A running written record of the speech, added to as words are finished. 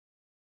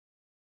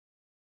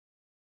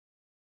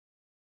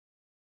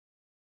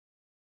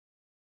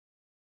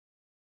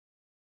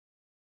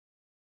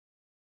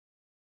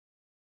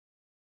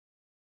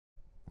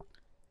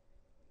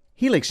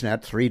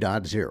HelixNet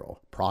 3.0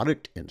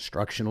 Product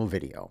Instructional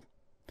Video.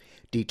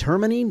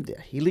 Determining the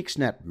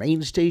HelixNet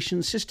Main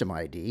Station System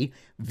ID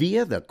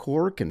via the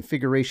Core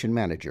Configuration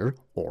Manager,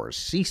 or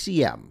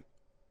CCM.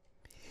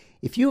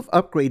 If you have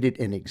upgraded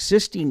an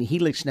existing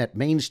HelixNet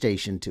main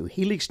station to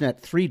HelixNet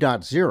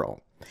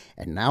 3.0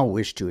 and now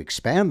wish to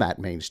expand that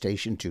main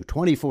station to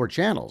 24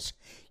 channels,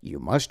 you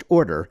must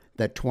order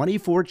the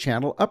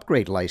 24-channel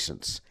upgrade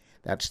license.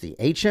 That's the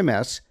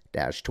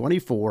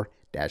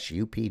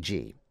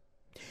HMS-24-UPG.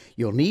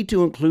 You'll need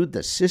to include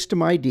the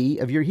system ID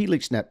of your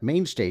HelixNet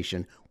main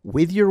station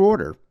with your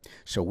order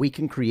so we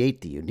can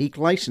create the unique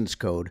license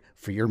code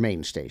for your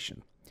main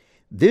station.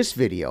 This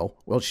video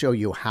will show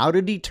you how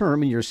to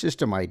determine your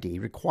system ID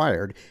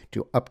required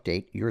to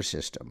update your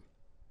system.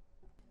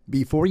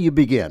 Before you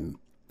begin,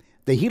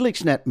 the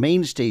HelixNet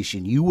main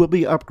station you will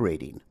be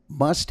upgrading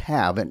must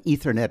have an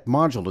Ethernet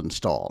module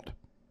installed.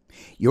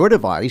 Your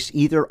device,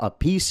 either a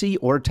PC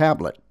or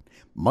tablet,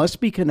 must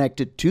be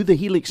connected to the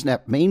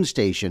HelixNet main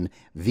station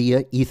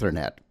via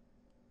Ethernet.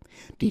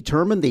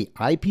 Determine the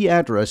IP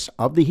address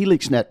of the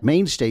HelixNet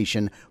main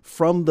station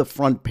from the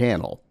front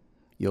panel.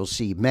 You'll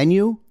see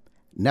Menu,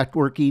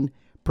 Networking,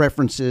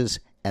 Preferences,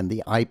 and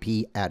the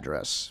IP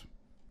address.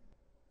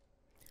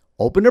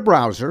 Open a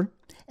browser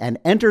and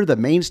enter the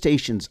main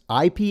station's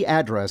IP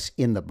address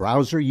in the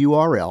browser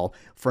URL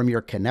from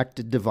your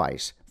connected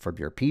device, from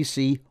your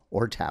PC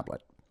or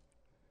tablet.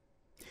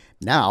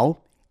 Now,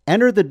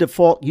 enter the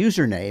default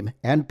username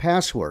and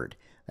password.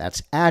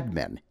 That's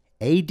admin,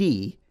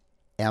 A-D-M-I-N.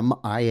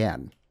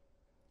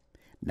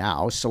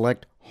 Now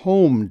select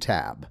Home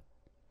tab.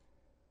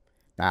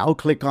 Now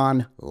click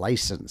on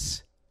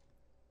License.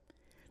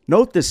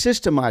 Note the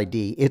system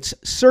ID, it's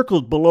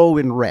circled below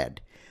in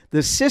red.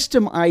 The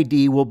system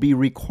ID will be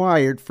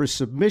required for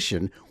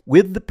submission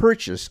with the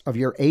purchase of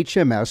your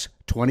HMS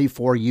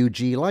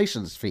 24UG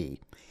license fee.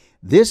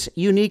 This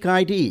unique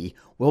ID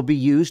will be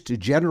used to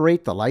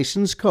generate the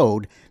license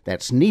code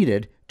that's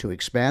needed to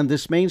expand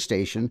this main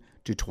station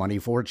to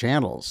 24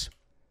 channels.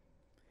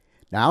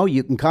 Now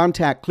you can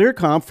contact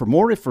ClearCom for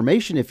more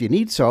information if you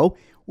need so.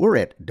 We're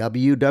at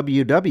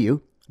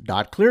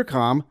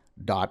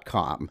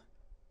www.clearcom.com.